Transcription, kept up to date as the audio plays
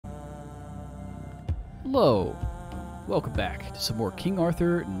Hello, welcome back to some more King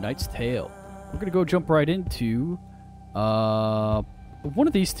Arthur Knight's Tale. We're gonna go jump right into one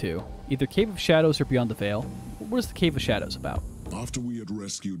of these two, either Cave of Shadows or Beyond the Veil. What is the Cave of Shadows about? After we had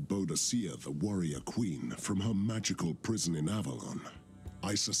rescued Boadicea, the warrior queen, from her magical prison in Avalon,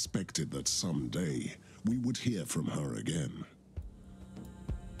 I suspected that someday we would hear from her again.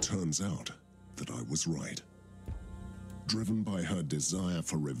 Turns out that I was right. Driven by her desire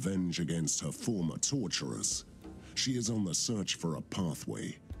for revenge against her former torturers, she is on the search for a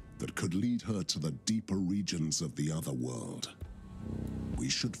pathway that could lead her to the deeper regions of the other world. We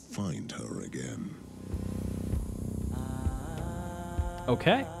should find her again.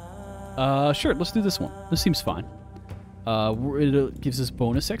 Okay. Sure, let's do this one. This seems fine. It gives us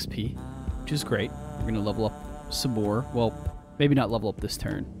bonus XP, which is great. We're going to level up some more. Well, maybe not level up this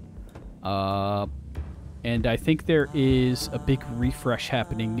turn. And I think there is a big refresh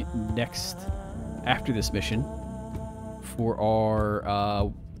happening next, after this mission, for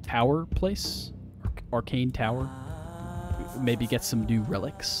our tower place, arcane tower. Maybe get some new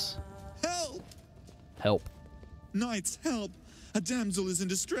relics. Help! Help. Knights, help! A damsel is in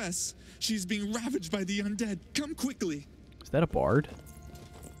distress. She's being ravaged by the undead. Come quickly. Is that a bard?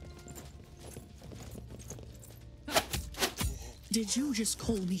 Did you just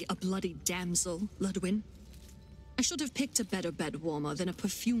call me a bloody damsel, Ludwin? I should have picked a better bed warmer than a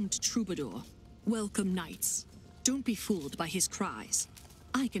perfumed troubadour. Welcome, knights. Don't be fooled by his cries.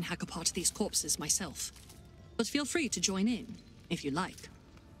 I can hack apart these corpses myself. But feel free to join in, if you like.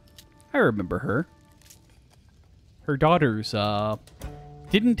 I remember her. Her daughters,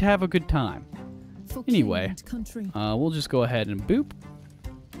 didn't have a good time. Anyway, we'll just go ahead and boop.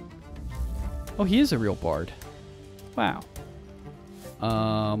 Oh, he is a real bard. Wow.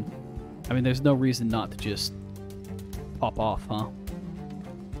 I mean, there's no reason not to just pop off, huh?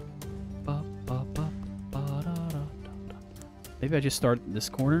 Maybe I just start in this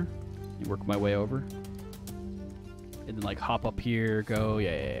corner and work my way over. And then, like, hop up here, go,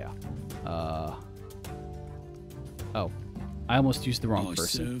 yeah. Oh. I almost used the wrong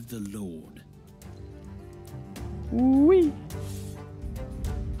person. Serve the Lord. Whee!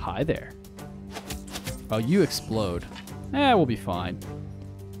 Hi there. Oh, you explode. We'll be fine.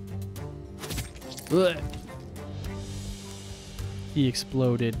 Ugh. He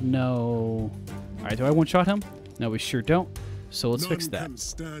exploded. No. Alright, do I one-shot him? No, we sure don't. So let's fix that.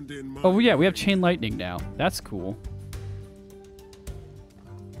 Oh, yeah, we have Chain Lightning now. That's cool.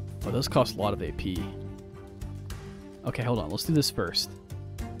 Oh, those cost a lot of AP. Okay, hold on. Let's do this first.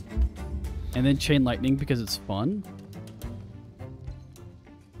 And then Chain Lightning because it's fun.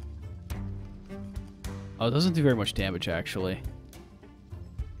 Oh, it doesn't do very much damage, actually.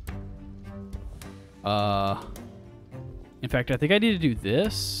 In fact, I think I need to do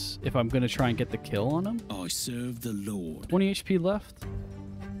this if I'm going to try and get the kill on him. I serve the Lord. 20 HP left.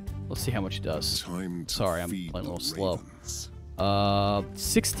 Let's see how much it does. Sorry, I'm playing a little slow.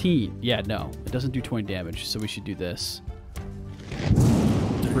 16. Yeah, no. It doesn't do 20 damage, so we should do this.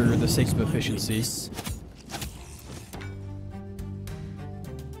 For the sake of efficiency.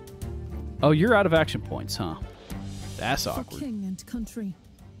 Oh, you're out of action points, huh? That's awkward. King and country.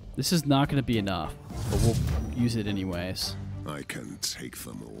 This is not going to be enough, but we'll use it anyways. I can take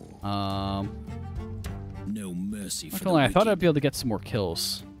them all. No mercy for I thought I'd be able to get some more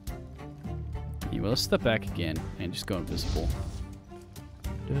kills. Anyway, let's step back again and just go invisible.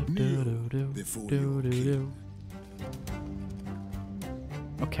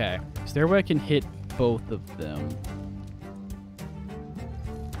 Okay, is there a way I can hit both of them?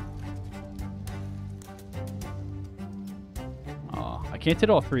 Oh, I can't hit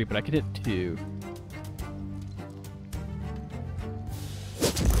all three, but I can hit two.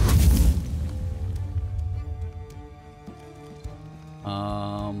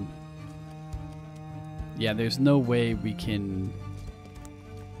 Yeah, there's no way we can...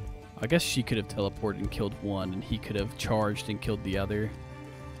 I guess she could have teleported and killed one, and he could have charged and killed the other.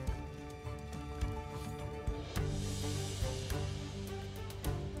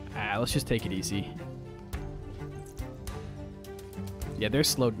 Let's just take it easy. Yeah, they're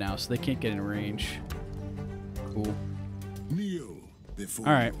slowed now, so they can't get in range. Cool. All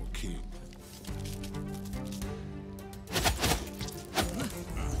right.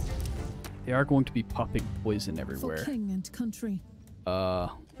 They are going to be popping poison everywhere. For king and country.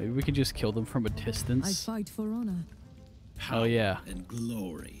 Maybe we can just kill them from a distance. I fight for honor. Oh yeah. And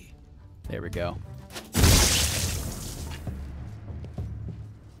glory. There we go.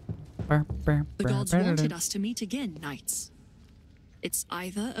 The gods wanted us to meet again, knights. It's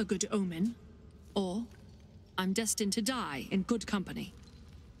either a good omen, or I'm destined to die in good company.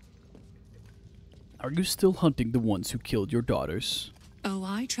 Are you still hunting the ones who killed your daughters? Oh,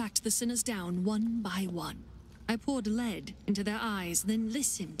 I tracked the sinners down one by one. I poured lead into their eyes, then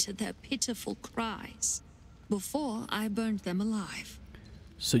listened to their pitiful cries before I burned them alive.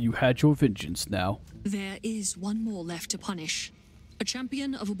 So you had your vengeance now. There is one more left to punish. A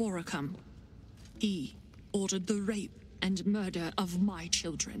champion of Aboracum. He ordered the rape and murder of my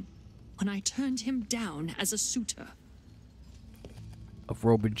children when I turned him down as a suitor. A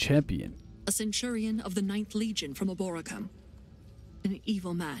Roman champion. A centurion of the 9th Legion from Aboracum. An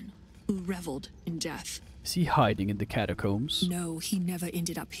evil man who reveled in death. Is he hiding in the catacombs? No, he never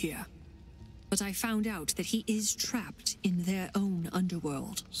ended up here. But I found out that he is trapped in their own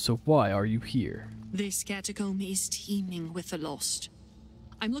underworld. So why are you here? This catacomb is teeming with the lost.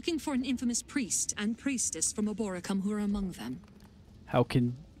 I'm looking for an infamous priest and priestess from Aboracum who are among them. How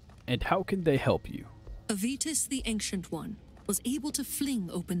can they help you? Avitus the Ancient One was able to fling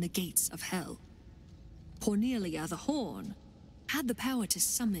open the gates of hell. Cornelia the Horn had the power to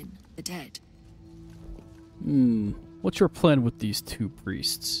summon the dead. What's your plan with these two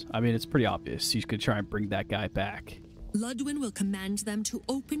priests? I mean, it's pretty obvious. He's gonna try and bring that guy back. Ludwin will command them to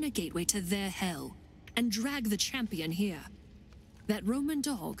open a gateway to their hell and drag the champion here. That Roman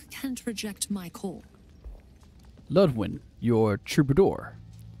dog can't reject my call. Ludwin, your troubadour.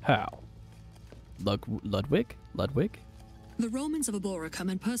 How? Ludwig? The Romans of Aboracum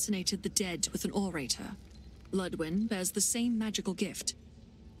impersonated the dead with an orator. Ludwin bears the same magical gift.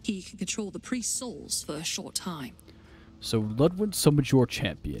 He can control the priest's souls for a short time. So Ludwin summons your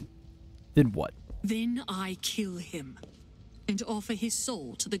champion. Then what? Then I kill him and offer his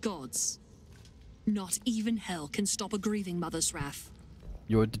soul to the gods. Not even hell can stop a grieving mother's wrath.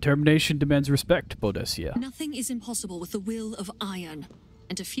 Your determination demands respect, Boadicea. Nothing is impossible with the will of iron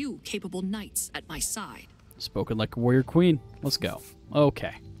and a few capable knights at my side. Spoken like a warrior queen. Let's go.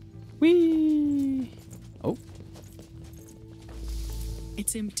 Okay. Whee! Oh.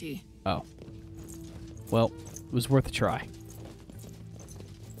 It's empty. Oh. Well, it was worth a try.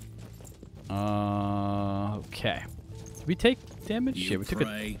 Okay. Did we take damage? You Yeah, we took a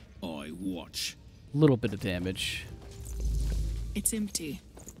pray, I watch. little bit of damage. It's empty.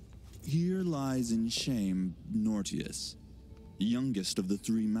 Here lies in shame Nortius, youngest of the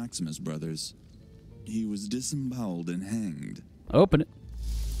 3 Maximus brothers. He was disemboweled and hanged. Open it.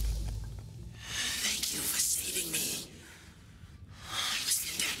 Thank you for saving me. I was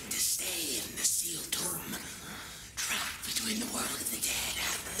condemned to stay in the sealed tomb, trapped between the world of the dead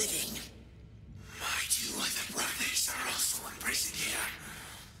and the living. My 2 other brothers are also imprisoned here,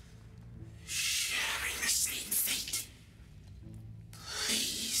 sharing the same fate.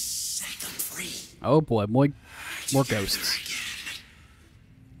 Please set them free. Oh boy, more Together ghosts. again,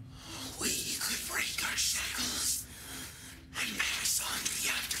 we could break our shackles and pass on to the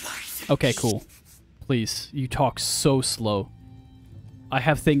afterlife. Okay, cool. Please, you talk so slow. I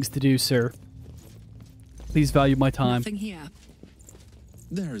have things to do, sir. Please value my time. Nothing here.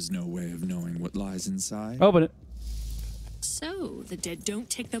 There is no way of knowing what lies inside. Open it. So, the dead don't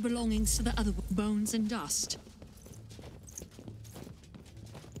take their belongings to the other bones and dust.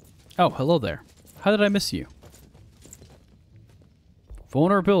 Oh, hello there. How did I miss you?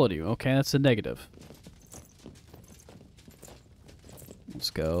 Vulnerability. Okay, that's a negative. Let's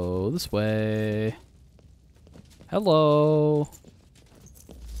go this way. Hello.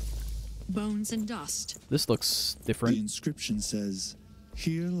 Bones and dust. This looks The different. inscription says,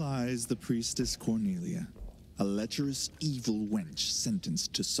 "Here lies the priestess Cornelia, a lecherous evil wench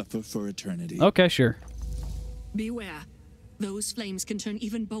sentenced to suffer for eternity." Okay, sure. Beware. Those flames can turn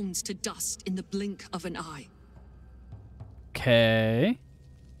even bones to dust in the blink of an eye. Okay.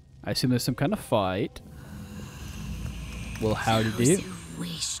 I assume there's some kind of fight. Well, howdy Those do. who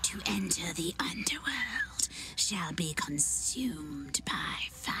wish to enter the underworld shall be consumed by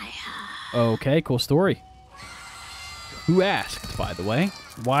fire. Okay, cool story. Who asked, by the way?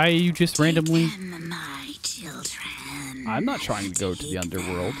 Why are you just randomly... Take them, my children. I'm not trying to go to the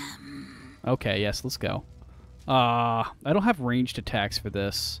underworld. Okay, yes, let's go. I don't have ranged attacks for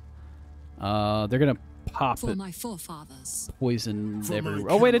this. They're gonna pop For it, my forefathers. poison For my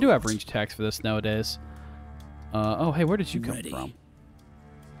everywhere. Oh wait, I do have camelot. ranged attacks for this nowadays. Oh hey, where did you come Ready. from?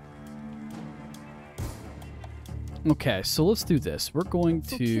 Okay, so let's do this. We're going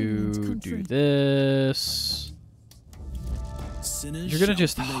For to Canaan's do country. this. Sinners You're gonna shall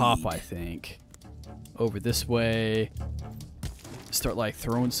just hop, bleed. I think, over this way. Start like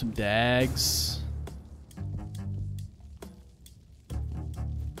throwing some dags.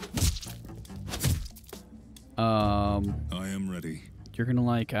 I am ready. You're gonna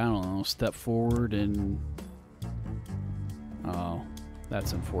like, I don't know, step forward and... Oh,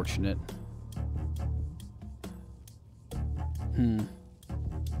 that's unfortunate.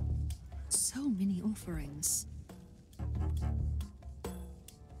 So many offerings.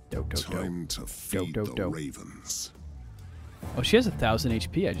 Time to feed the ravens. Oh, she has 1,000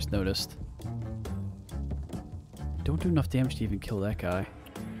 HP, I just noticed. Don't do enough damage to even kill that guy.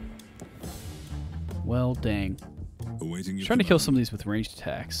 Well, dang. Awaiting your Trying to kill command. some of these with ranged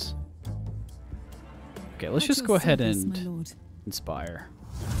attacks. Okay, let's At just your go ahead service, and my lord. inspire.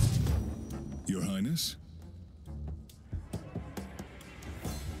 Your Highness?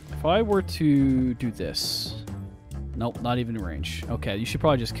 If I were to do this... Nope, not even in range. Okay, you should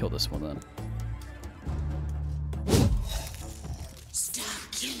probably just kill this one then.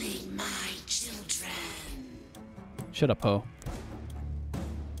 Stop killing my children. Shut up, Ho.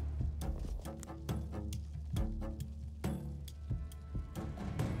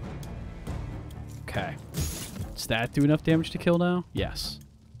 Okay. Does that do enough damage to kill now? Yes.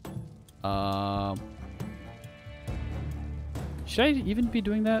 Should I even be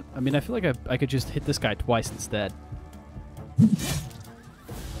doing that? I mean, I feel like I could just hit this guy twice instead.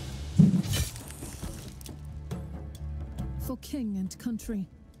 For king and country.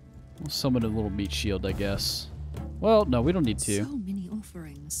 We'll summon a little meat shield, I guess. Well, no, we don't need to. So many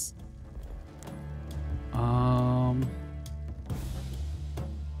offerings.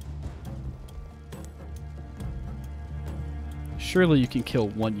 Surely you can kill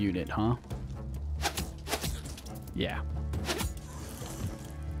one unit, huh? Yeah.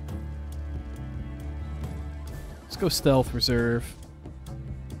 Let's go stealth reserve.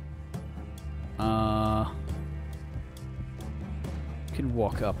 Can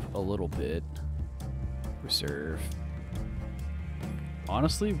walk up a little bit. Reserve.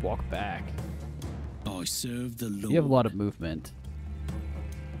 Honestly, walk back. I serve the Lord. You have a lot of movement.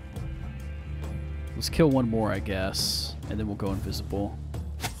 Let's kill one more, I guess, and then we'll go invisible.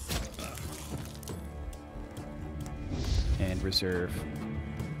 And reserve.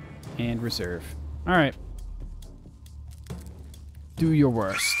 And reserve. Alright. Do your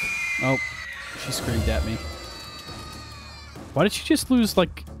worst. Oh, she screamed at me. Why did she just lose,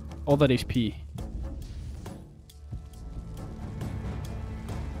 like, all that HP?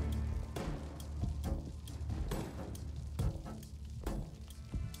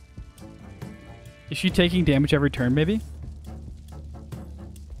 Is she taking damage every turn, maybe?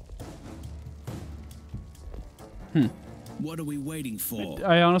 What are we waiting for?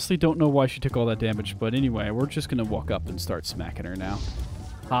 I honestly don't know why she took all that damage, but anyway, we're just gonna walk up and start smacking her now.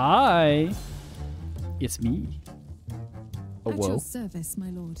 Hi! It's me. Oh, At whoa. your service,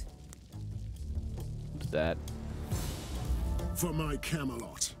 my lord. We'll do that. For my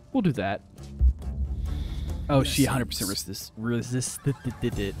Camelot. We'll do that. Oh, she 100%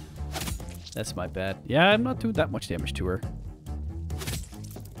 resisted it. That's my bad. Yeah, I'm not doing that much damage to her.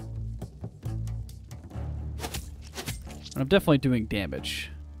 I'm definitely doing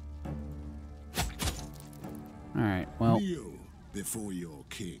damage. Alright, well. Kneel before your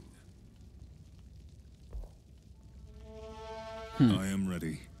king. I am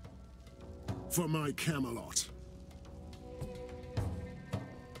ready. For my Camelot.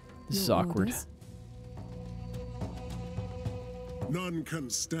 This is Your awkward. orders? None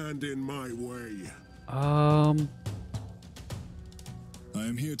can stand in my way. I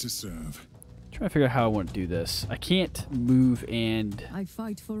am here to serve. Trying to figure out how I want to do this. I can't move and I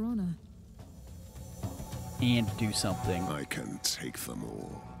fight for honor. do something. I can take them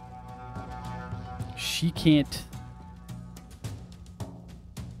all. She can't.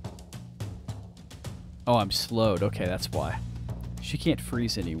 Oh, I'm slowed. Okay, that's why. She can't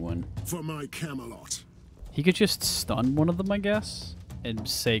freeze anyone. For my Camelot. He could just stun one of them, I guess, and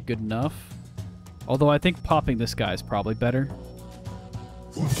say good enough. Although I think popping this guy is probably better.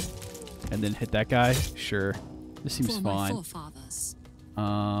 And then hit that guy. Sure. This seems For my fine. forefathers.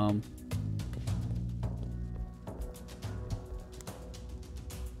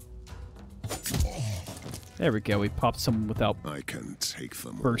 There we go. We popped someone without I can take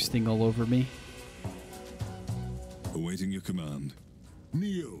them all. bursting all over me. Awaiting your command.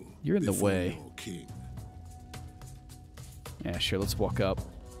 Kneel. You're in the before way. your king. Yeah, sure. Let's walk up.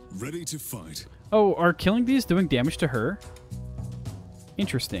 Ready to fight. Oh, are killing these doing damage to her?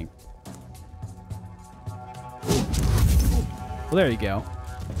 Interesting. Well, there you go.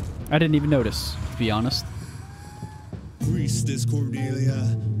 I didn't even notice, to be honest. Priestess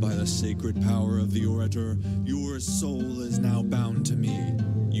Cordelia, by the sacred power of the orator, your soul is now bound to me.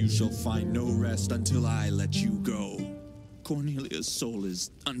 You shall find no rest until I let you go. Cornelia's soul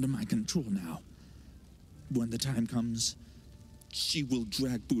is under my control now. When the time comes, she will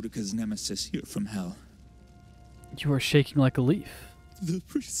drag Boudica's nemesis here from hell. You are shaking like a leaf. The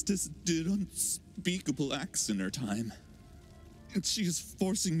priestess did unspeakable acts in her time. and she is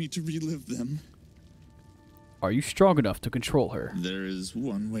forcing me to relive them. Are you strong enough to control her? There is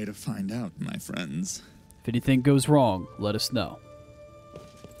one way to find out, my friends. If anything goes wrong, let us know.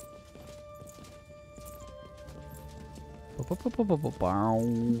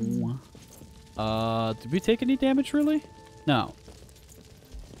 Did we take any damage, really? No.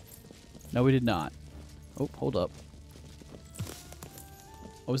 No, we did not. Oh, hold up.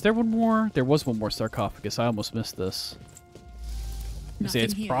 Oh, was there one more? There was one more sarcophagus. I almost missed this. I say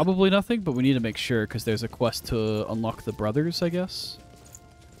it's probably nothing, but we need to make sure because there's a quest to unlock the brothers, I guess.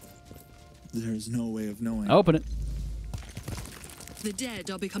 There's no way of knowing. I'll open it. The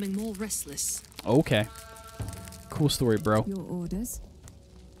dead are becoming more restless. Okay. Cool story, bro. Your orders?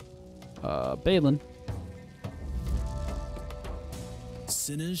 Balin.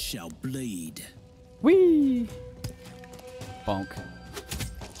 Sinners shall bleed. Whee! Bonk.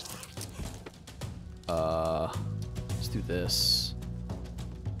 Let's do this.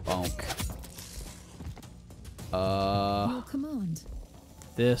 Bonk. Your command.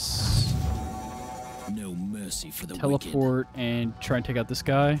 This. No mercy for the Teleport and try and take out this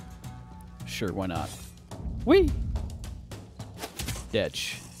guy. Sure, why not? Whee!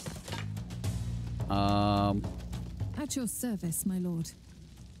 Ditch. At your service, my lord.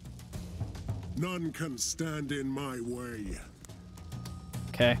 None can stand in my way.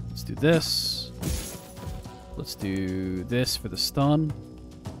 Okay, let's do this. Let's do this for the stun.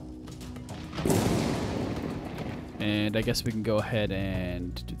 And I guess we can go ahead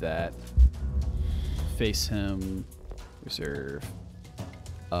and do that. Face him. Reserve.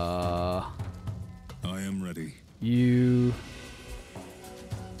 I am ready. You.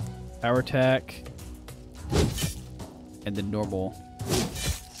 Power attack. And then normal.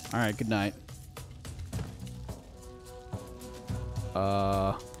 Alright, good night.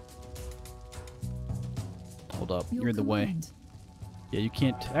 Hold up. You're in the way. Yeah, you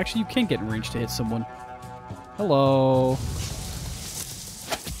can't. Actually, you can get in range to hit someone. Hello.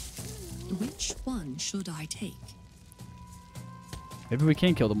 Which one should I take? Maybe we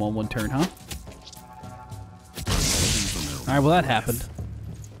can kill them all in one turn, huh? Alright, well that happened.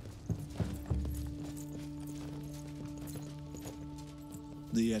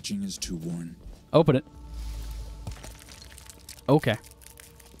 The etching is too worn. Open it. Okay.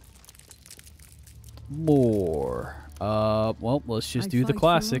 More. Well, let's just do the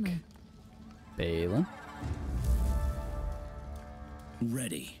classic. Balin.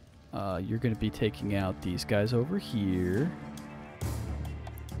 Ready. You're gonna be taking out these guys over here.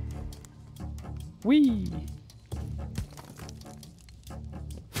 Whee!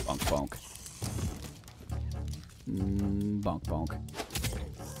 Bonk, bonk. Bonk, bonk.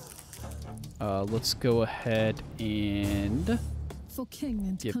 Let's go ahead and For king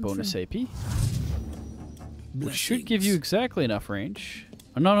and get country. bonus AP. Which should give you exactly enough range.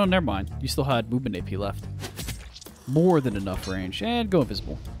 Oh, no, never mind. You still had movement AP left. More than enough range. And go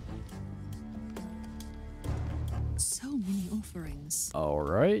invisible. So many offerings.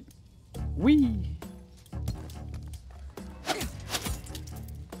 Alright. Whee!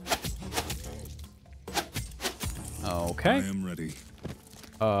 Okay. I am ready.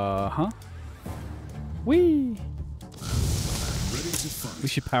 Uh-huh. Whee! Ready to fight. We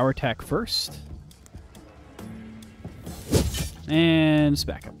should power attack first. And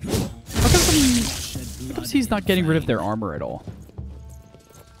smack him. How come he's not getting rid of their armor at all?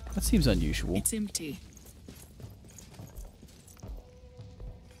 That seems unusual. It's empty.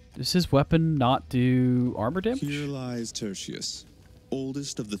 Does his weapon not do armor damage? Here lies Tertius,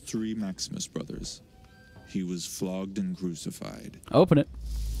 oldest of the three Maximus brothers. He was flogged and crucified. Open it.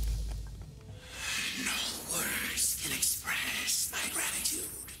 No words can express my gratitude.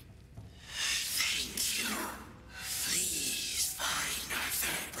 Thank you. Please find our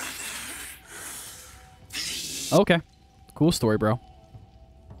third brother. Please. Okay. Cool story, bro.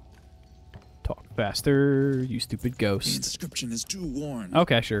 Talk faster, you stupid The ghost. inscription is too worn.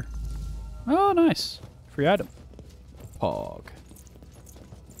 Okay, sure. Oh, nice. Free item. Pog.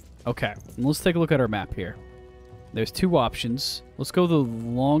 Okay, let's take a look at our map here. There's two options. Let's go the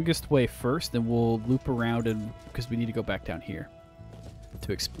longest way first, then we'll loop around and because we need to go back down here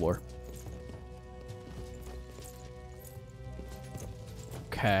to explore.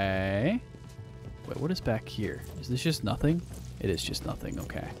 Okay. Wait, what is back here? Is this just nothing? It is just nothing.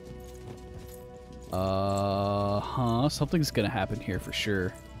 Okay. Something's gonna happen here for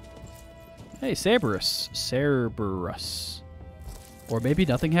sure. Hey, Cerberus. Cerberus. Or maybe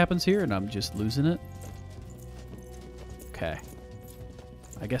nothing happens here and I'm just losing it. Okay.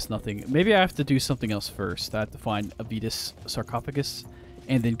 I guess nothing. Maybe I have to do something else first. I have to find Avitus sarcophagus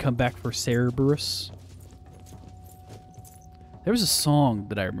and then come back for Cerberus. There was a song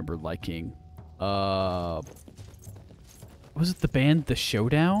that I remember liking. Was it the band The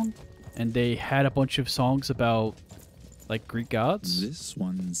Showdown? And they had a bunch of songs about, like, Greek gods? This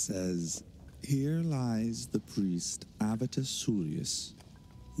one says, "Here lies the priest Abatus Surius,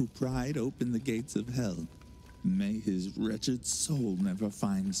 who pried open the gates of hell. May his wretched soul never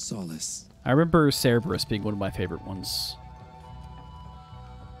find solace." I remember Cerberus being one of my favorite ones.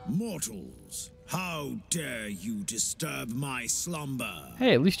 Mortals, how dare you disturb my slumber?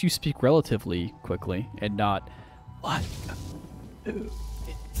 Hey, at least you speak relatively quickly and not... What?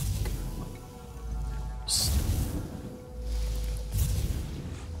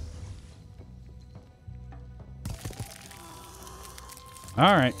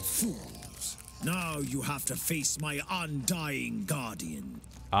 Alright. Fools, now you have to face my undying guardian.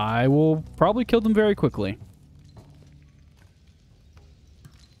 I will probably kill them very quickly.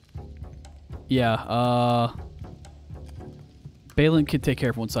 Yeah, Balin can take care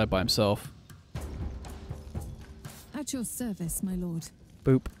of one side by himself. At your service, my lord.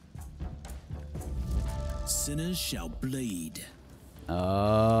 Boop. Sinners shall bleed.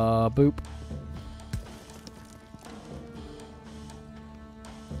 Boop.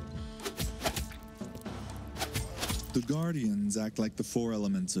 The guardians act like the four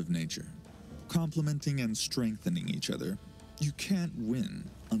elements of nature, complementing and strengthening each other. You can't win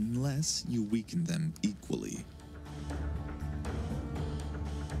unless you weaken them equally.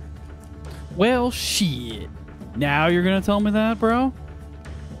 Well, shit. Now you're gonna tell me that, bro?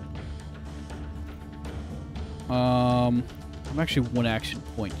 I'm actually one action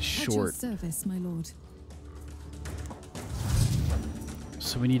point short. At your service, my lord.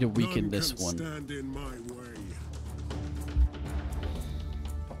 So we need to weaken None this can one. stand in my way.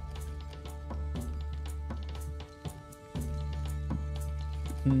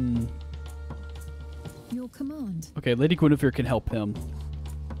 Your command. Okay, Lady Guinevere can help him.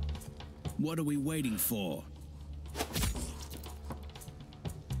 What are we waiting for?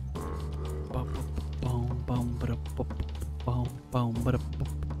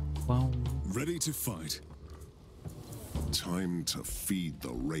 Ready to fight. Time to feed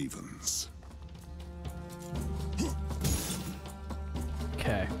the ravens.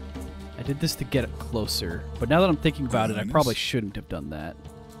 Okay. I did this to get it closer, but now that I'm thinking about it, I probably shouldn't have done that.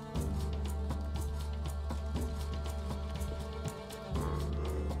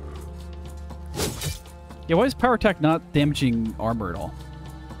 Yeah, why is power attack not damaging armor at all?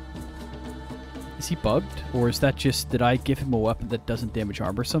 Is he bugged? Or is that just, did I give him a weapon that doesn't damage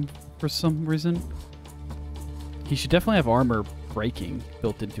armor for some reason? He should definitely have armor breaking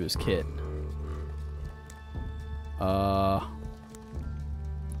built into his kit. I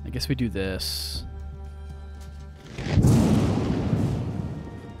guess we do this.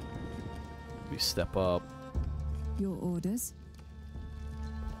 We step up. Your orders.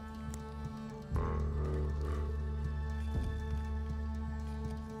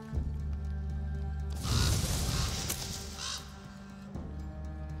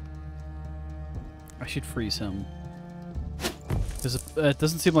 I should freeze him. Because it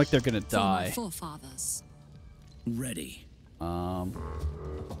doesn't seem like they're gonna die. Forefathers. Ready. Fire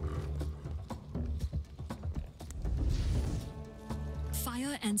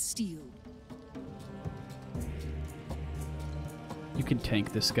and steel. You can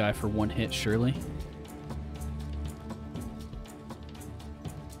tank this guy for one hit, surely.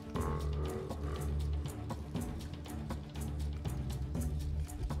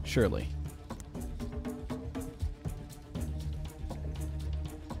 Surely.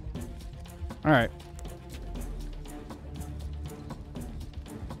 All right.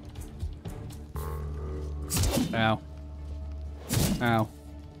 Ow. Ow.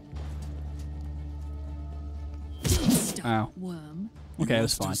 Stop, Ow. worm. Okay,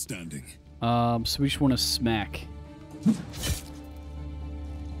 that's fine. Standing. So we just want to smack.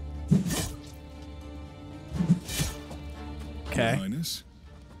 Okay. Highness?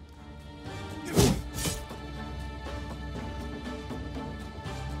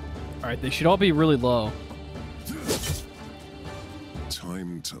 Alright, they should all be really low.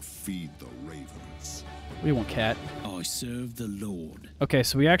 Time to feed the ravens. What do you want, cat? I serve the Lord. Okay,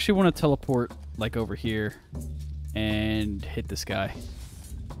 so we actually want to teleport, like, over here and hit this guy.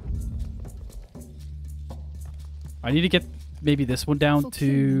 I need to get maybe this one down For king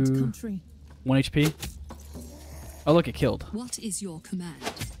and to country. 1 HP. Oh, look, it killed. What is your command?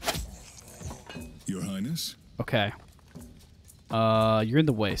 Your Highness? Okay. You're in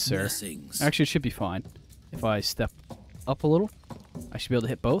the way, sir. Blessings. Actually, it should be fine. If I step up a little, I should be able to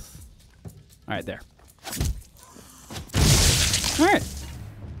hit both. Alright, there. Alright.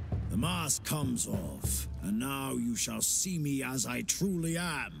 The mask comes off. and now you shall see me as I truly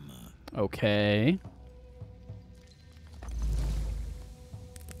am. Okay.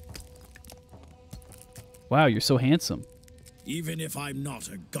 Wow, you're so handsome. Even if I'm not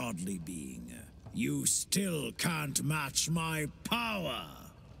a godly being, you still can't match my power.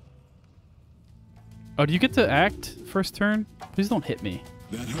 Oh, do you get to act first turn? Please don't hit me.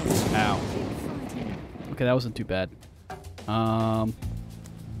 That hurts. Ow. Okay, that wasn't too bad.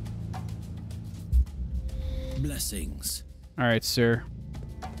 Blessings. Alright, sir.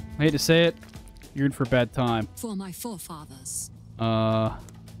 I hate to say it. You're in for a bad time. For my forefathers.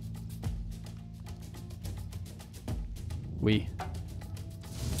 We.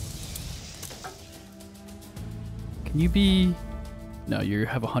 Can you be... No, you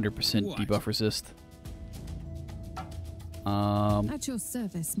have 100% What? debuff resist. At your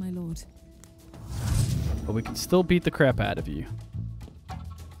service, my lord. But we can still beat the crap out of you.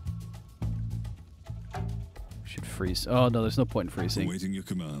 Should freeze. Oh, no, there's no point in freezing. Awaiting your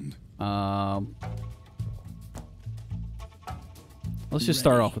command. Let's just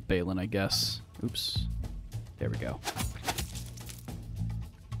start Ready. off with Balin, I guess. Oops. There we go.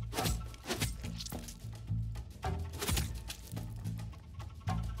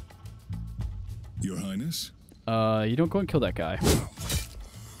 Your Highness? You don't go and kill that guy.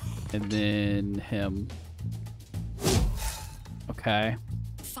 And then him. Okay.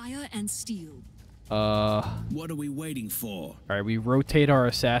 Fire and steel. What are we waiting for? Alright, we rotate our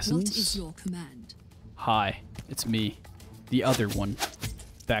What assassins. is your command? Hi, it's me. The other one.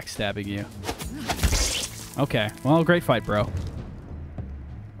 Backstabbing you. Okay, well, great fight, bro.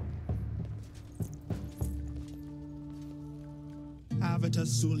 Avatar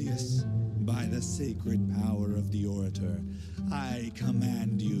Sulius, by the sacred power of the Orator, I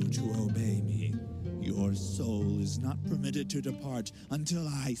command you to obey me. Your soul is not permitted to depart until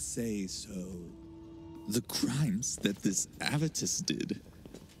I say so. The crimes that this Avatus did.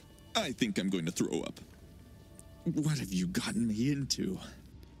 I think I'm going to throw up. What have you gotten me into?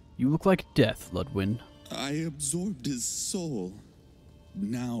 You look like death, Ludwin. I absorbed his soul.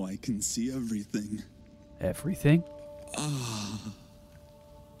 Now I can see everything. Everything?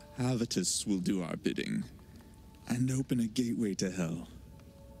 Avatus will do our bidding and open a gateway to hell.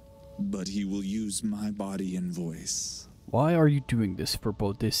 But he will use my body and voice. Why are you doing this for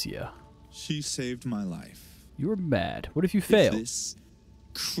Boadicea? She saved my life. You're mad. What if you If fail? this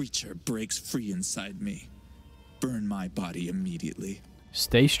creature breaks free inside me, burn my body immediately.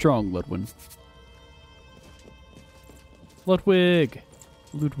 Stay strong, Ludwin. Ludwig!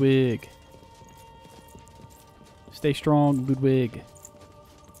 Ludwig. Stay strong, Ludwig.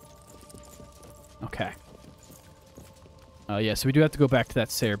 Okay. Yeah, so we do have to go back to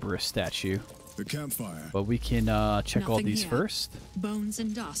that Cerberus statue. The campfire. But we can check all Nothing these here. first. Bones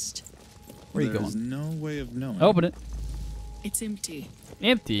and dust. Where are you There's going? no way of knowing. Open it. It's empty.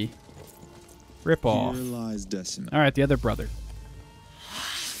 Empty. Rip off. Here lies Decima. Alright, the other brother.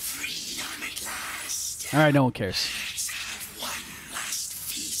 Freedom at last. Alright, no one cares. Let's have one last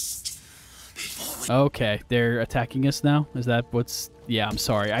feast before we Okay, they're attacking us now? Is that what's... Yeah, I'm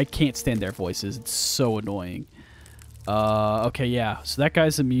sorry. I can't stand their voices. It's so annoying. Okay, yeah. So that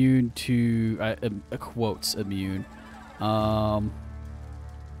guy's immune to... quotes immune. The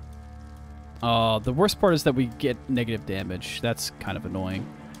worst part is that we get negative damage. That's kind of annoying.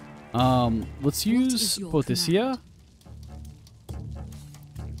 Let's use is your Boadicea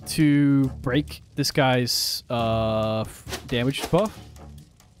to break this guy's damage buff.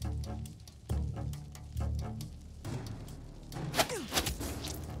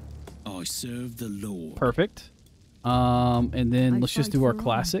 I serve the Lord. Perfect. And then I let's just fight do our for honor.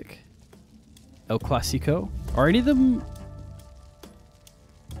 classic. El Clasico. Are any of them...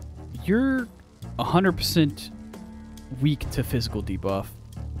 You're 100% weak to physical debuff.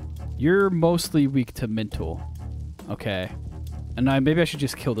 You're mostly weak to mental. Okay. And maybe I should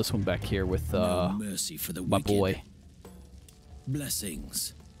just kill this one back here with No mercy for the my wicked. boy.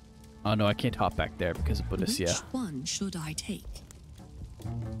 Blessings. Oh no, I can't hop back there because of Which Boadicea. one should I take?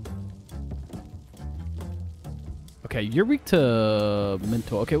 Okay, you're weak to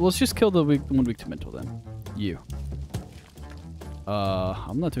mental. Okay, well, let's just kill the one weak to mental then. You.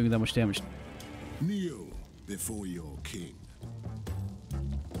 I'm not doing that much damage. Kneel before your king.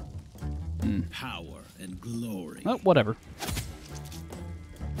 Power and glory. Oh, whatever.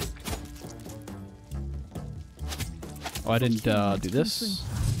 Oh, I didn't do this.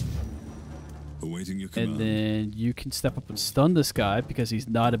 Awaiting your command. And then you can step up and stun this guy because he's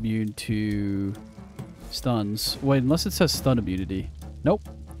not immune to stuns. Wait, unless it says stun immunity. Nope.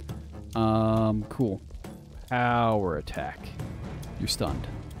 Cool. Power attack. You're stunned.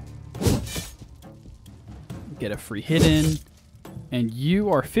 get a free hit in. And you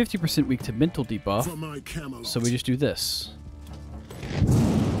are 50% weak to mental debuff. For my Camelot. So we just do this.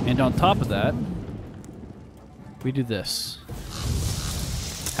 And on top of that, we do this.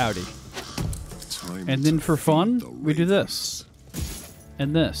 Howdy. And then for fun, we do this.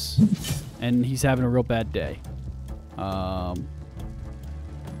 And this. And he's having a real bad day.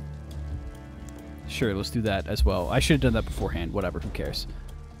 Sure, let's do that as well. I should have done that beforehand. Whatever, who cares?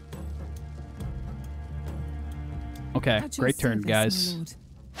 Okay, great turn, guys.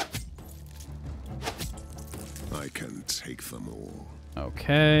 I can take them all.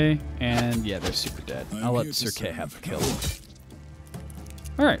 Okay, and yeah, they're super dead. I'll let Sir Kay have the kill.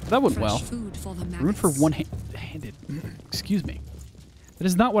 Alright, that went well. Rune for one-handed. Excuse me. That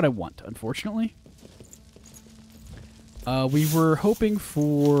is not what I want, unfortunately. We were hoping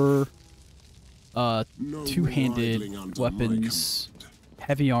for two-handed weapons,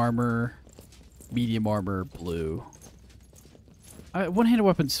 heavy armor, medium armor, blue. One-handed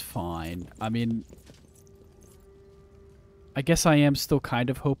weapon's fine. I mean, I guess I am still kind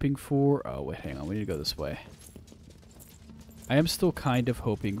of hoping for... Oh, wait, hang on. We need to go this way. I am still kind of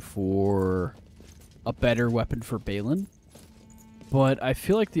hoping for a better weapon for Balin. But I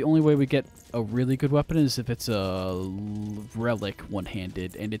feel like the only way we get a really good weapon is if it's a relic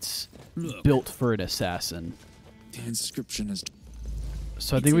one-handed and it's built for an assassin. The inscription is...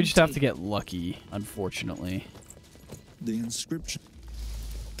 So I think we just have to get lucky, unfortunately. The inscription.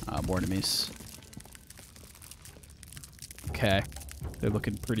 More enemies. Okay. They're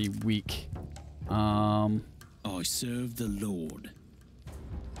looking pretty weak. I serve the Lord.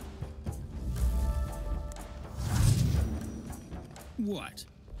 What?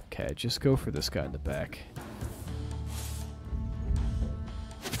 Okay, just go for this guy in the back.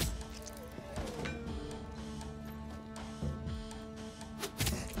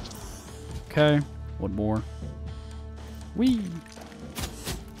 Okay, one more. Whee!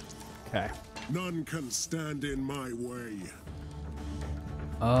 Okay. None can stand in my way.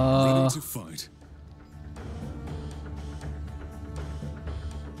 Ready to fight.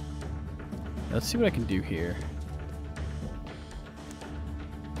 Let's see what I can do here.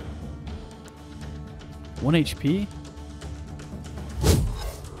 1 HP?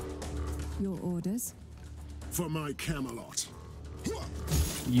 Your orders? For my Camelot.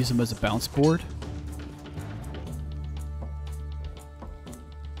 Use him as a bounce board.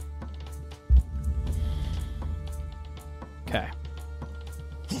 Okay.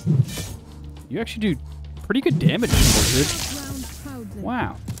 You actually do pretty good damage, Mordred.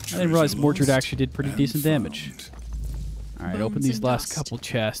 Wow. I didn't realize Mordred actually did pretty decent damage. Alright, open these last couple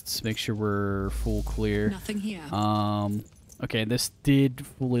chests. Make sure we're full clear. Nothing here. Okay, this did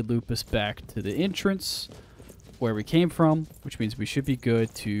fully loop us back to the entrance where we came from, which means we should be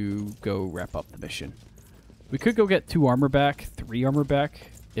good to go wrap up the mission. We could go get 2 armor back, 3 armor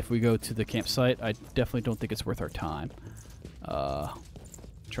back if we go to the campsite. I definitely don't think it's worth our time.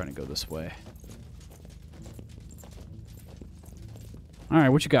 Trying to go this way.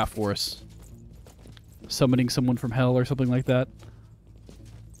 Alright, what you got for us? Summoning someone from hell or something like that?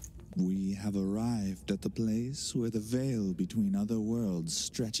 We have arrived at the place where the veil between other worlds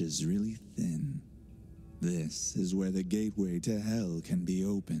stretches really thin. This is where the gateway to hell can be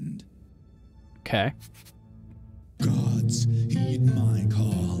opened. Okay. Gods, heed my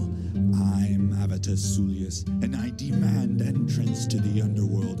call. I'm Avitus Sulius, and I demand entrance to the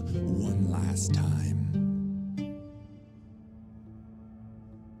underworld one last time.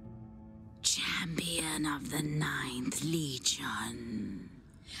 Champion of the 9th Legion.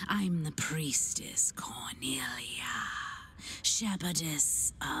 I'm the priestess Cornelia,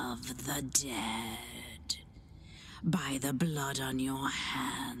 shepherdess of the dead. By the blood on your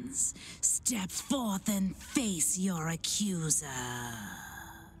hands, step forth and face your accuser.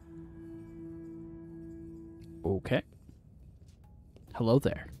 Okay. Hello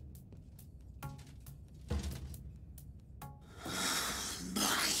there. By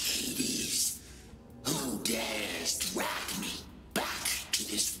Hades, who dares drag me back to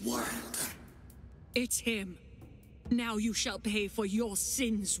this world? It's him. Now you shall pay for your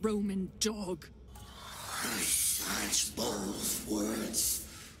sins, Roman dog. Such bold words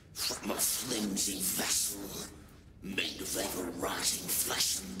from a flimsy vessel made of ever-rotting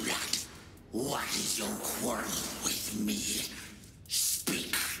flesh and blood. What is your quarrel with me?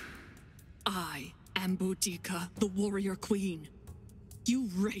 Speak. I am Boudica, the warrior queen. You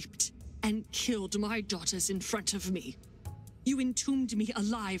raped and killed my daughters in front of me. You entombed me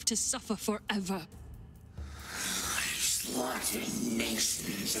alive to suffer forever. I slaughtered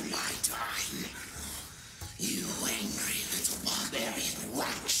nations in my time. You angry little barbarian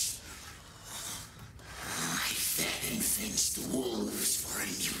wench. I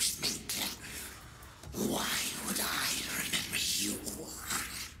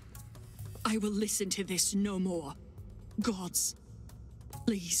I will listen to this no more. Gods,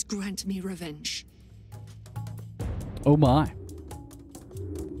 please grant me revenge. Oh my.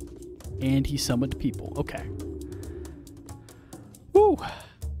 And he summoned people. Okay. Woo.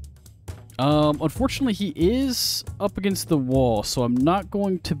 Unfortunately, he is up against the wall, so I'm not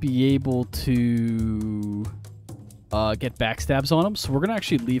going to be able to get backstabs on him. So we're going to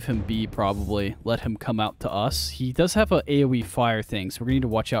actually leave him be, probably. Let him come out to us. He does have a AoE fire thing, so we're going to need to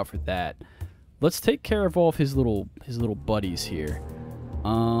watch out for that. Let's take care of all of his little buddies here.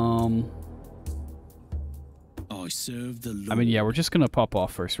 I serve the Lord. I mean, yeah, we're just going to pop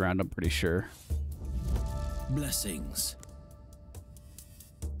off first round, I'm pretty sure. Blessings.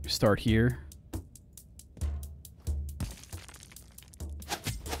 Start here.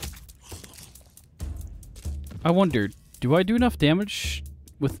 I wondered, do I do enough damage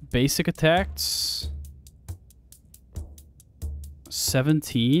with basic attacks?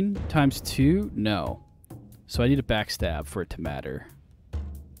 17 times 2? No. So I need a backstab for it to matter.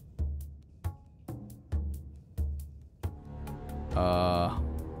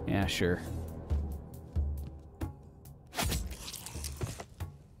 Yeah, sure.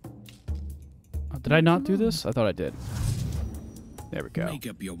 Oh, did I not do this? I thought I did. There we go. Make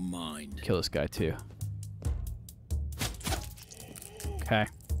up your mind. Kill this guy too. Okay.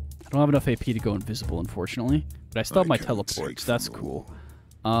 I don't have enough AP to go invisible, unfortunately. But I still have my teleports. That's cool.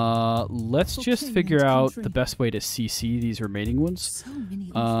 Let's just figure out the best way to CC these remaining ones.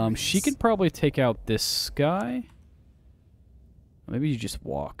 She can probably take out this guy. Maybe you just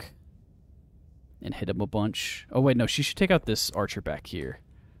walk and hit him a bunch. Oh, wait, no. She should take out this archer back here.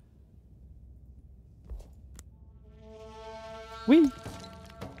 Whee!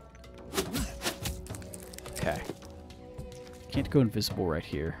 Okay. Can't go invisible right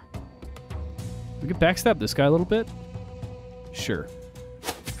here. We can backstab this guy a little bit? Sure.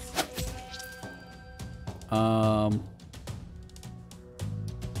 I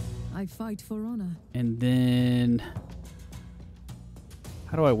fight for honor. And then...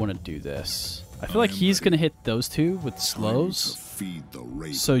 how do I want to do this? I feel like he's going to hit those two with slows.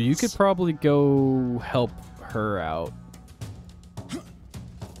 So you could probably go help her out.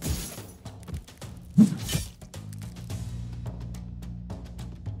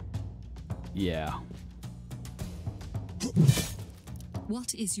 Yeah.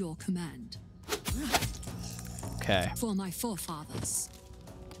 What is your command? Okay. For my forefathers.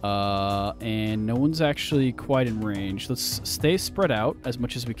 And no one's actually quite in range. Let's stay spread out as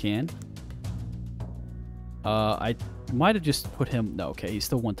much as we can. I might have just put him... no, okay, he's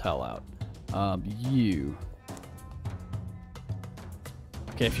still one tile out. You...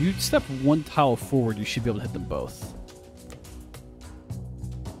 okay, if you step one tile forward, you should be able to hit them both.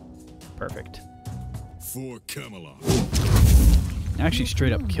 Perfect. For Camelot. Actually,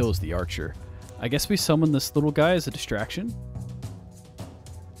 straight up kills the archer. I guess we summon this little guy as a distraction.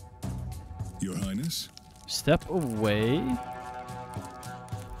 Your Highness? Step away.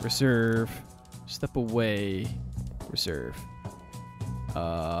 Reserve. Step away. Reserve.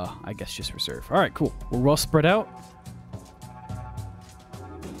 I guess just reserve. Alright, cool. We're well spread out.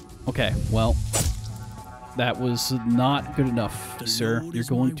 Okay, well, that was not good enough, sir. You're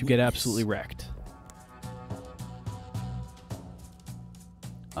going to get absolutely wrecked.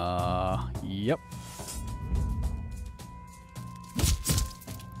 Yep.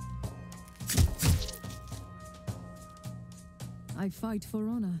 I fight for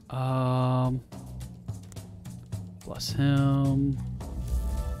honor. Bless him.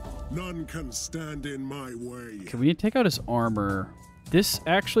 None can stand in my way. Okay, we need to take out his armor. This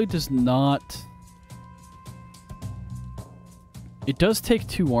actually does not... it does take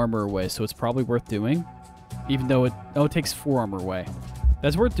 2 armor away, so it's probably worth doing. Even though it... oh, it takes 4 armor away.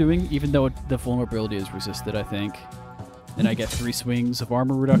 That's worth doing, even though the vulnerability is resisted, I think. And I get 3 swings of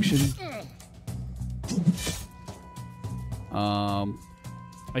armor reduction.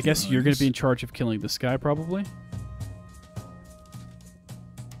 I guess you're going to be in charge of killing this guy, probably.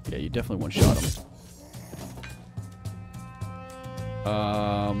 Yeah, you definitely one-shot him.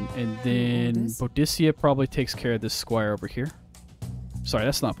 And then Boadicea probably takes care of this squire over here. Sorry,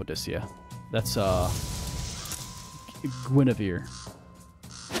 that's not Boadicea. That's, Guinevere.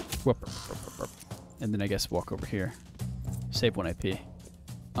 And then I guess walk over here. Save 1 AP.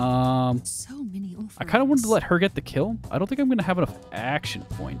 So many I kind of wanted to let her get the kill. I don't think I'm going to have enough action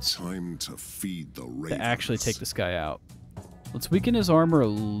points Time to feed the ravens. to actually take this guy out. Let's weaken his armor a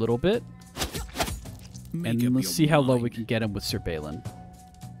little bit. And let's see how low we can get him with Sir Balin.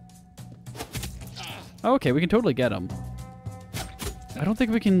 Okay, we can totally get him. I don't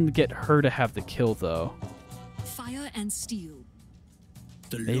think we can get her to have the kill, though. Fire and steel.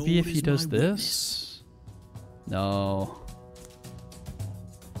 The Maybe Lord if he is does my this? witness. No.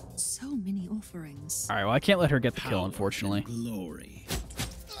 So many offerings. Alright, well, I can't let her get the kill, Power unfortunately. and glory.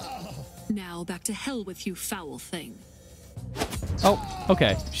 Now back to hell with you, foul thing. Oh,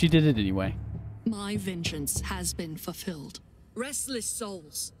 okay. She did it anyway. My vengeance has been fulfilled. Restless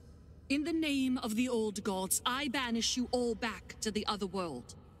souls, in the name of the old gods, I banish you all back to the other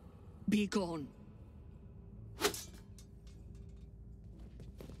world. Be gone.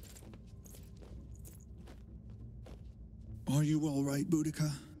 Are you all right,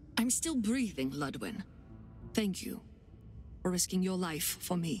 Boudica? I'm still breathing, Ludwin. Thank you for risking your life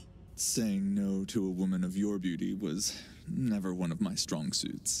for me. Saying no to a woman of your beauty was never one of my strong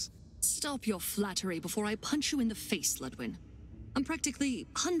suits. Stop your flattery before I punch you in the face, Ludwin. I'm practically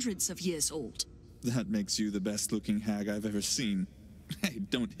hundreds of years old. That makes you the best-looking hag I've ever seen. Hey,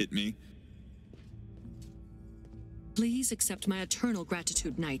 don't hit me. Please accept my eternal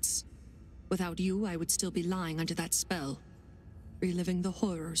gratitude, knights. Without you, I would still be lying under that spell, reliving the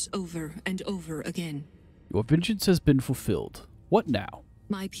horrors over and over again. Your vengeance has been fulfilled. What now?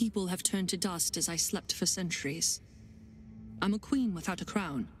 My people have turned to dust as I slept for centuries. I'm a queen without a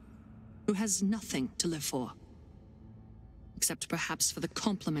crown, who has nothing to live for. Except perhaps for the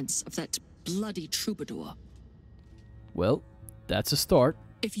compliments of that bloody troubadour. Well, that's a start.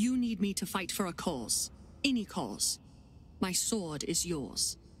 If you need me to fight for a cause, any cause, my sword is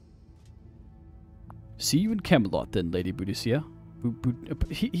yours. See you in Camelot then, Lady Boudicca.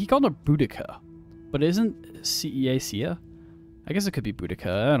 He called her Boudica, but isn't Ceasia? I guess it could be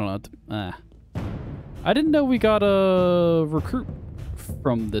Boudica. I don't know. I didn't know we got a recruit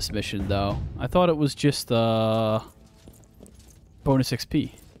from this mission, though. I thought it was just bonus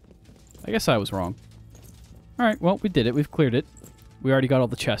XP. I guess I was wrong. Alright, well, we did it. We've cleared it. We already got all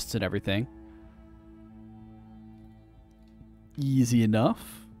the chests and everything. Easy enough.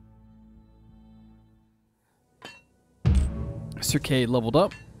 Sir K leveled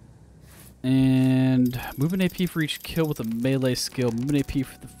up. And movement AP for each kill with a melee skill. Movement AP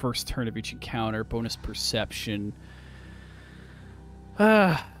for the first turn of each encounter. Bonus perception.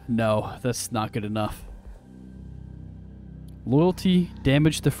 No, that's not good enough. Loyalty,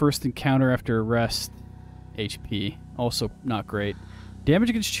 damage the first encounter after arrest. HP, also not great. Damage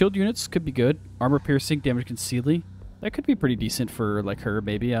against shield units could be good. Armor piercing, damage concealing. That could be pretty decent for like her,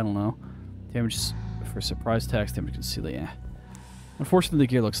 maybe. I don't know. Damage for surprise attacks, damage concealing. Yeah. Unfortunately, the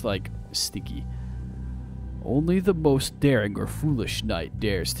gear looks like stinky. Only the most daring or foolish knight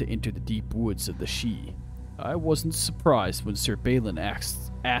dares to enter the deep woods of the She. I wasn't surprised when Sir Balin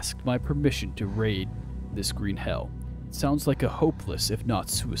asked my permission to raid this green hell. It sounds like a hopeless, if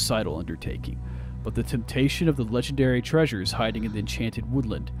not suicidal, undertaking, but the temptation of the legendary treasures hiding in the enchanted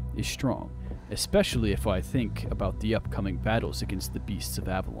woodland is strong, especially if I think about the upcoming battles against the beasts of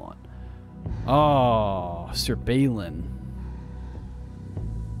Avalon. Oh, Sir Balin.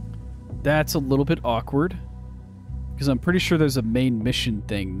 That's a little bit awkward, because I'm pretty sure there's a main mission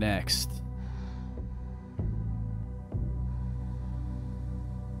thing next.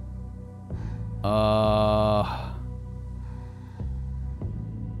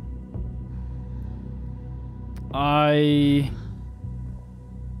 I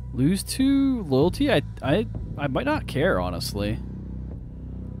lose 2 loyalty? I might not care, honestly.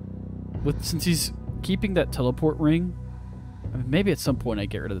 Since he's keeping that teleport ring, I mean, maybe at some point I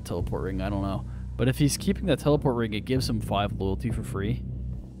get rid of the teleport ring, I don't know. But if he's keeping that teleport ring, it gives him 5 loyalty for free.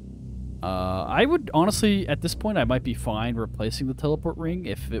 I would, honestly, at this point, I might be fine replacing the teleport ring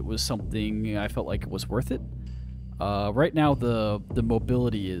if it was something I felt like it was worth it. Right now, the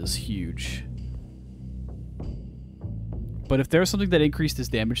mobility is huge. But if there's something that increased his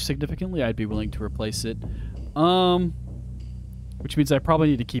damage significantly, I'd be willing to replace it. Which means I probably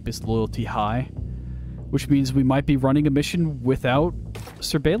need to keep his loyalty high. Which means we might be running a mission without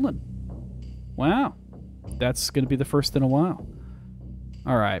Sir Balin. Wow. That's going to be the first in a while.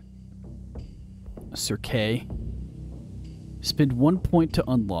 Alright. Sir K. Spend 1 point to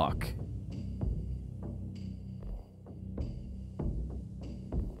unlock.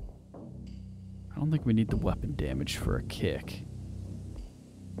 I don't think we need the weapon damage for a kick.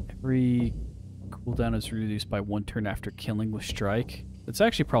 Every cooldown is reduced by 1 turn after killing with strike. It's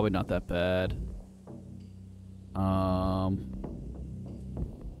actually probably not that bad.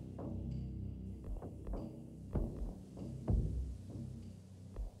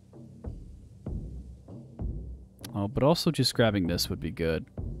 Oh, but also just grabbing this would be good.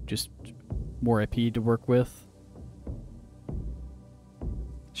 Just more AP to work with.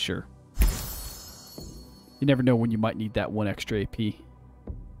 Sure. You never know when you might need that 1 extra AP.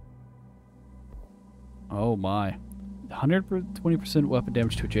 Oh my. 120% weapon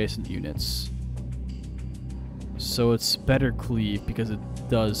damage to adjacent units. So it's better cleave because it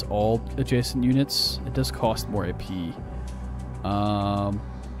does all adjacent units. It does cost more AP. 5%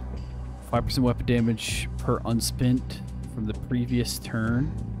 weapon damage per unspent from the previous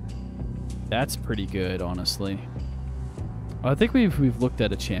turn. That's pretty good, honestly. I think we've looked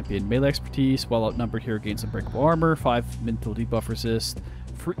at a champion. Melee expertise, while outnumbered, hero gains unbreakable armor, 5 mental debuff resist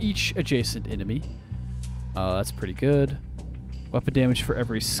for each adjacent enemy. That's pretty good. Weapon damage for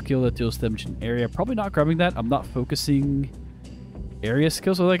every skill that deals damage in area. Probably not grabbing that. I'm not focusing area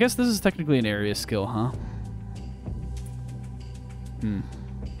skills. So I guess this is technically an area skill, huh?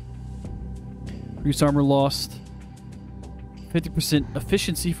 Reduce armor lost. 50%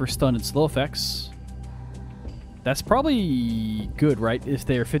 efficiency for stun and slow effects. That's probably good, right? If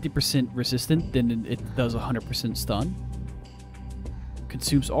they are 50% resistant, then it does 100% stun.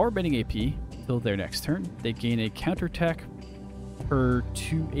 Consumes all remaining AP till their next turn. They gain a counterattack per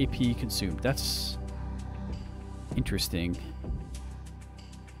 2 AP consumed. That's interesting.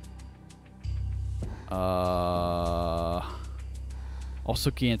 Also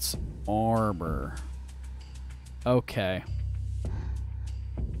gains armor. Okay.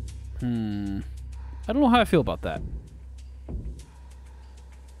 I don't know how I feel about that.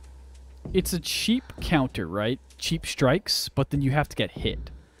 It's a cheap counter, right? Cheap strikes, but then you have to get hit.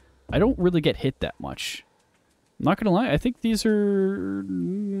 I don't really get hit that much. I'm not gonna lie, I think these are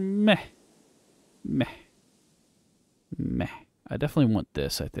meh. Meh. Meh. I definitely want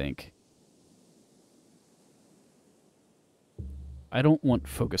this, I think. I don't want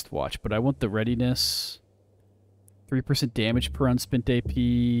focused watch, but I want the readiness. 3% damage per unspent AP,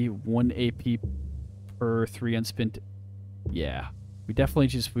 1 AP per 3 unspent. Yeah, we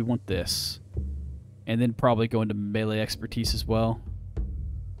definitely we want this. And then probably go into melee expertise as well.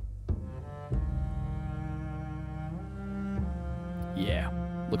 Yeah,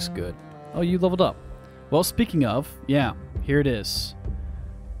 looks good. Oh, you leveled up. Well, speaking of, yeah, here it is.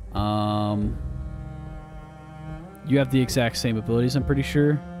 You have the exact same abilities, I'm pretty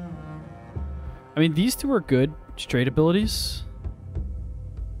sure. I mean, these two are good straight abilities.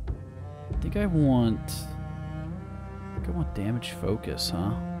 I think I want damage focus,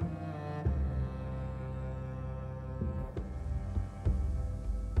 huh?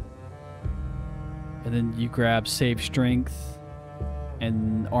 And then you grab save strength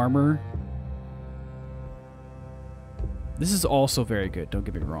and armor. This is also very good, don't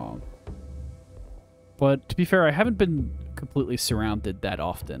get me wrong. But to be fair, I haven't been completely surrounded that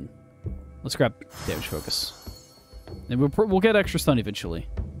often. Let's grab damage focus. And we'll get extra stun eventually.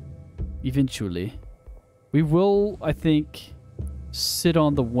 Eventually. We will, I think, sit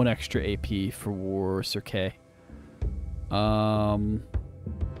on the 1 extra AP for Sir K. Yeah,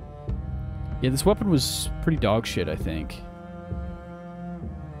 this weapon was pretty dog shit, I think.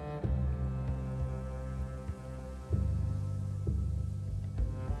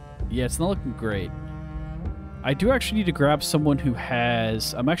 Yeah, it's not looking great. I do actually need to grab someone who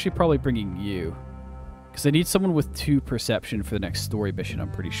has... I'm actually probably bringing you. Because I need someone with 2 perception for the next story mission,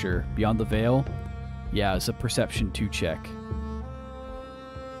 I'm pretty sure. Beyond the Veil? Yeah, it's a perception 2 check.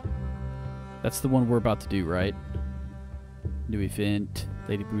 That's the one we're about to do, right? New event.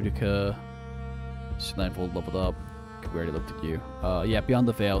 Lady Boudica. Slanfold leveled up. We already looked at you. Yeah, Beyond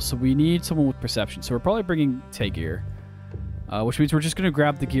the Veil. So we need someone with perception. So we're probably bringing Tagir. Which means we're just going to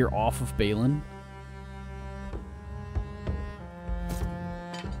grab the gear off of Balin.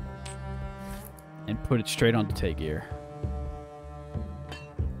 And put it straight onto Tagir.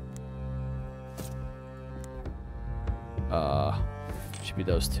 Should be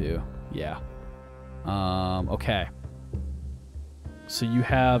those 2. Yeah. Okay. So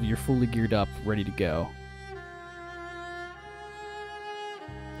you're fully geared up, ready to go.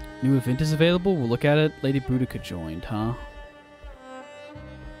 New event is available. We'll look at it. Lady Boudica joined, huh?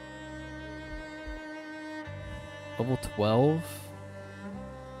 Level 12?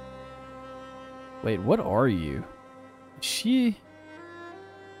 Wait, what are you? She's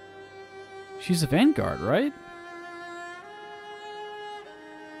a Vanguard, right?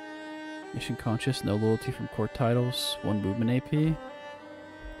 Mission conscious, no loyalty from court titles, 1 movement AP.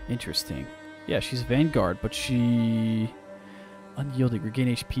 Interesting. Yeah, she's Vanguard, but she... Unyielding, regain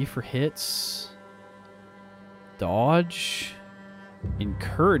HP for hits. Dodge.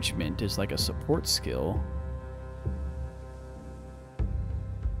 Encouragement is like a support skill.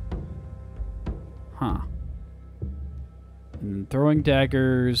 Huh. And throwing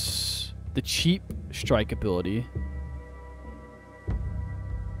daggers. The cheap strike ability.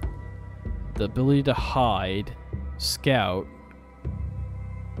 The ability to hide. Scout.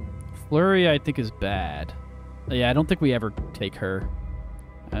 Flurry, I think, is bad. Yeah, I don't think we ever take her.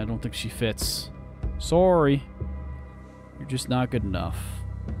 I don't think she fits. Sorry. You're just not good enough.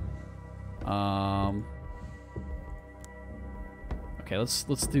 Okay,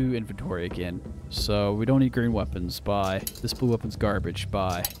 let's do inventory again. So we don't need green weapons. Buy. This blue weapon's garbage.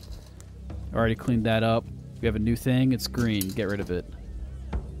 Buy. Already cleaned that up. We have a new thing. It's green. Get rid of it.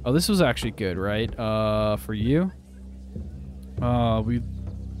 Oh, this was actually good, right? For you? I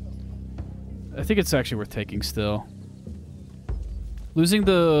think it's actually worth taking still. Losing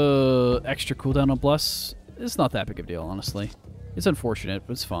the extra cooldown on Bless is not that big of a deal, honestly. It's unfortunate,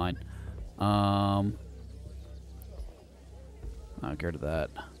 but it's fine. I'll get rid of that.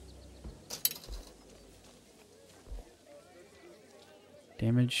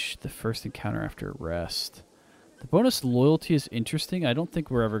 Damage the first encounter after rest. The bonus loyalty is interesting. I don't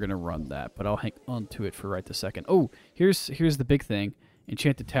think we're ever going to run that, but I'll hang on to it for right this second. Oh, here's the big thing.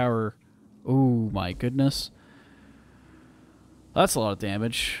 Enchanted Tower. Oh, my goodness. That's a lot of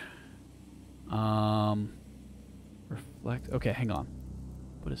damage. Reflect. Okay, hang on.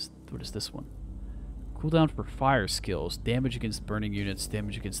 What is this one? Cooldown for fire skills. Damage against burning units.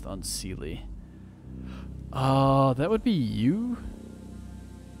 Damage against unseelie. That would be you?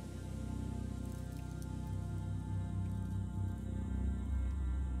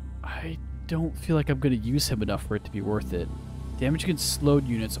 I don't feel like I'm going to use him enough for it to be worth it. Damage against slowed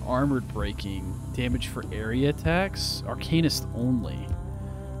units, armored breaking, damage for area attacks, arcanist only.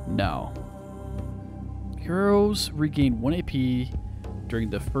 No. Heroes regain 1 AP during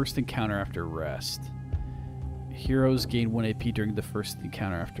the first encounter after rest. Heroes gain 1 AP during the first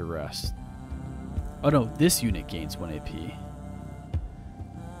encounter after rest. Oh no, this unit gains 1 AP.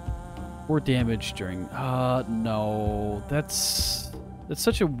 4 damage during... no. That's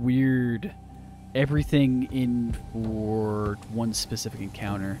such a weird... Everything in for one specific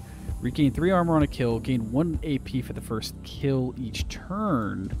encounter. Regain 3 armor on a kill. Gain 1 AP for the first kill each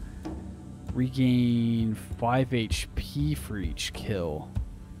turn. Regain 5 HP for each kill.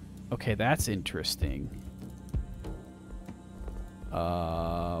 Okay, that's interesting.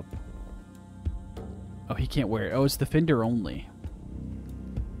 Oh, he can't wear it. Oh, it's Defender only.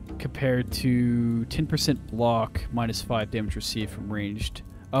 Compared to 10% block, minus 5 damage received from ranged.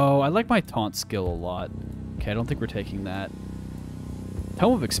 Oh, I like my taunt skill a lot. Okay, I don't think we're taking that.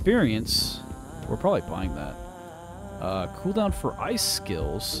 Helm of Experience. We're probably buying that. Cooldown for ice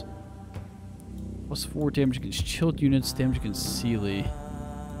skills. Plus 4 damage against chilled units, damage against Seelie.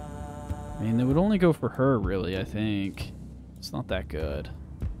 I mean, they would only go for her, really, I think. It's not that good.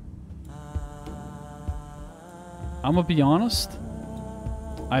 I'm gonna be honest.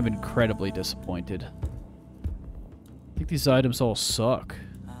 I'm incredibly disappointed. I think these items all suck.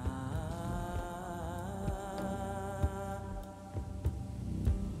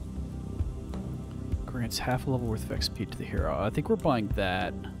 Grants half a level worth of XP to the hero. I think we're buying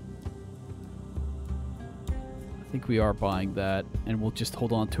that. I think we are buying that, and we'll just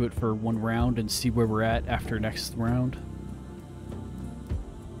hold on to it for 1 round and see where we're at after next round.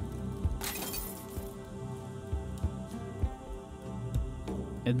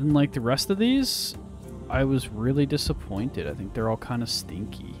 And then, like, the rest of these, I was really disappointed. I think they're all kind of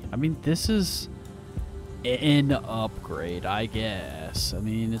stinky. I mean, this is an upgrade, I guess. I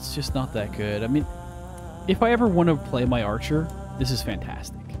mean, it's just not that good. I mean, if I ever want to play my archer, this is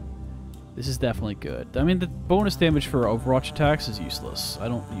fantastic. This is definitely good. I mean, the bonus damage for Overwatch attacks is useless. I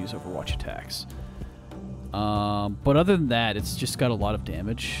don't use Overwatch attacks. But other than that, it's just got a lot of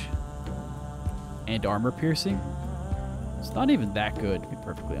damage. And armor piercing. It's not even that good, to be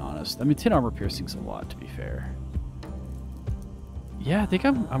perfectly honest. I mean, 10 armor piercing's a lot, to be fair. Yeah, I think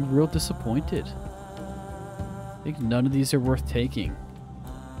I'm real disappointed. I think none of these are worth taking.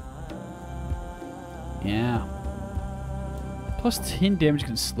 Yeah. Plus 10 damage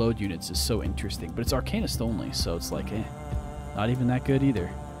against slowed units is so interesting, but it's Arcanist only, so it's like, not even that good either.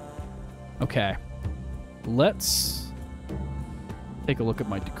 Okay. Let's take a look at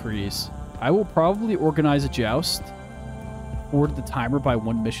my decrees. I will probably organize a joust. Forward the timer by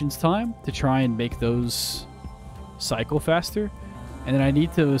 1 mission's time to try and make those cycle faster. And then I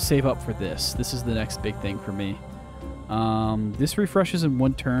need to save up for this. This is the next big thing for me. This refreshes in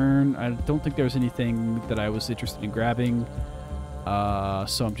 1 turn. I don't think there was anything that I was interested in grabbing.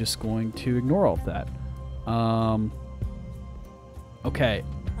 So I'm just going to ignore all of that. Okay.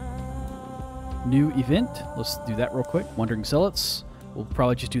 New event. Let's do that real quick. Wandering Zealots. We'll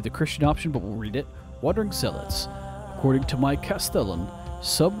probably just do the Christian option, but we'll read it. Wandering Zealots. According to my Castellan,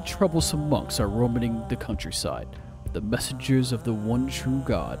 some troublesome monks are roaming the countryside. The messengers of the one true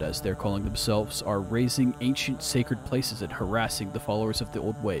God, as they're calling themselves, are razing ancient sacred places and harassing the followers of the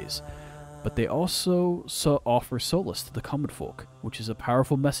old ways. but they also offer solace to the common folk, which is a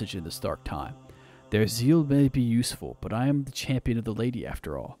powerful message in this dark time. Their zeal may be useful, but I am the champion of the lady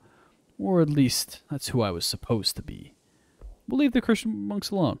after all. Or at least, that's who I was supposed to be. We'll leave the Christian monks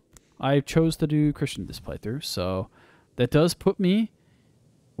alone. I chose to do Christian this playthrough, so that does put me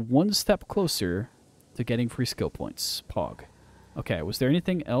one step closer to getting free skill points. Pog. Okay, was there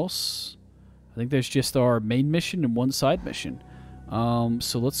anything else? I think there's just our main mission and one side mission.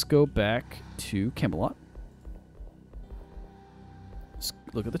 So let's go back to Camelot. Let's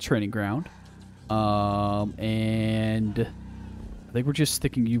look at the training ground. And I think we're just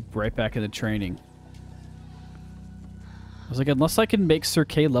sticking you right back in the training. I was like, unless I can make Sir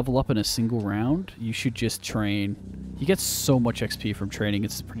Kay level up in a single round, you should just train. He gets so much XP from training,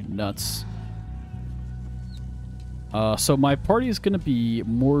 it's pretty nuts. So my party is going to be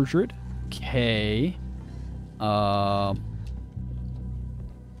Mordred, Kay,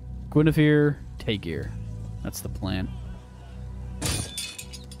 Guinevere, Taegir. That's the plan.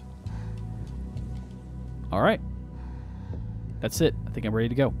 Alright. That's it. I think I'm ready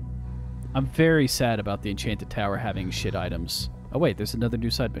to go. I'm very sad about the Enchanted Tower having shit items. Oh wait, there's another new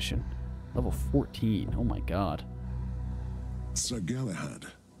side mission. Level 14. Oh my god. Sir Galahad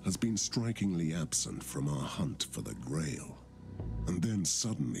has been strikingly absent from our hunt for the Grail. And then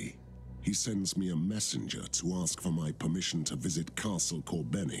suddenly, he sends me a messenger to ask for my permission to visit Castle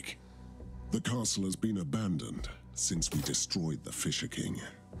Corbenic. The castle has been abandoned since we destroyed the Fisher King.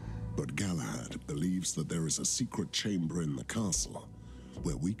 But Galahad believes that there is a secret chamber in the castle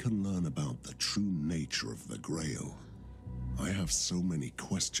where we can learn about the true nature of the Grail. I have so many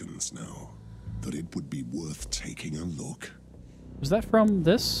questions now that it would be worth taking a look. Was that from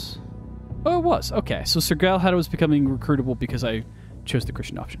this? Oh, it was. Okay, so Sir Galahad was becoming recruitable because I chose the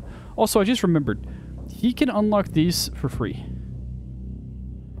Christian option. Also, I just remembered, he can unlock these for free.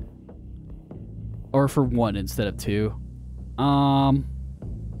 Or for 1 instead of 2. I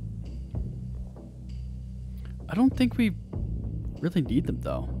don't think we really need them,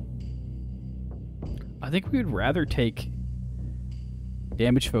 though. I think we would rather take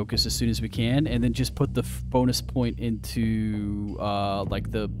damage focus as soon as we can, and then just put the bonus point into,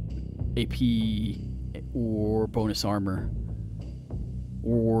 like, the AP or bonus armor.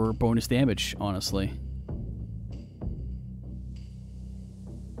 Or bonus damage, honestly.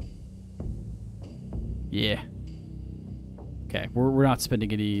 Yeah. Okay, we're not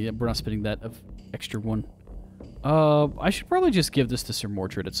spending any. We're not spending that of extra 1. I should probably just give this to Sir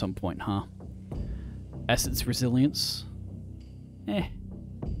Mordred at some point, huh? Essence resilience. I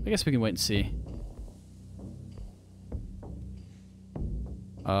guess we can wait and see.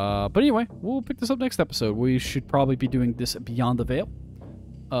 But anyway, we'll pick this up next episode. We should probably be doing this Beyond the Veil.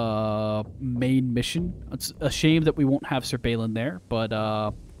 Main mission. It's a shame that we won't have Sir Balin there,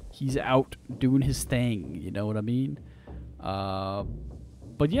 but he's out doing his thing, you know what I mean?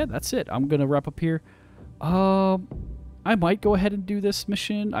 But yeah, that's it. I'm gonna wrap up here. I might go ahead and do this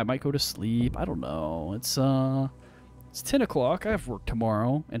mission. I might go to sleep. I don't know. It's 10 o'clock. I have work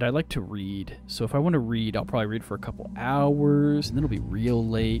tomorrow, and I like to read. So if I want to read, I'll probably read for a couple hours, and then it'll be real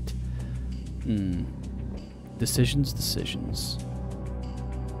late. Decisions.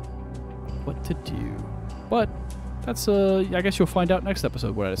 What to do? But that's I guess you'll find out next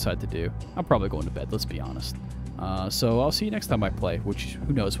episode what I decide to do. I'm probably going to bed, let's be honest. So I'll see you next time I play, which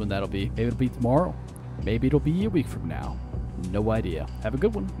who knows when that'll be. Maybe it'll be tomorrow. Maybe it'll be a week from now. No idea. Have a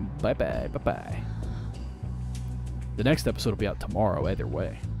good one. Bye-bye. Bye-bye. The next episode will be out tomorrow either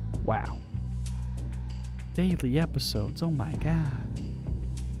way. Wow. Daily episodes. Oh my god.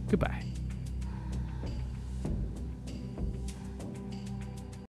 Goodbye.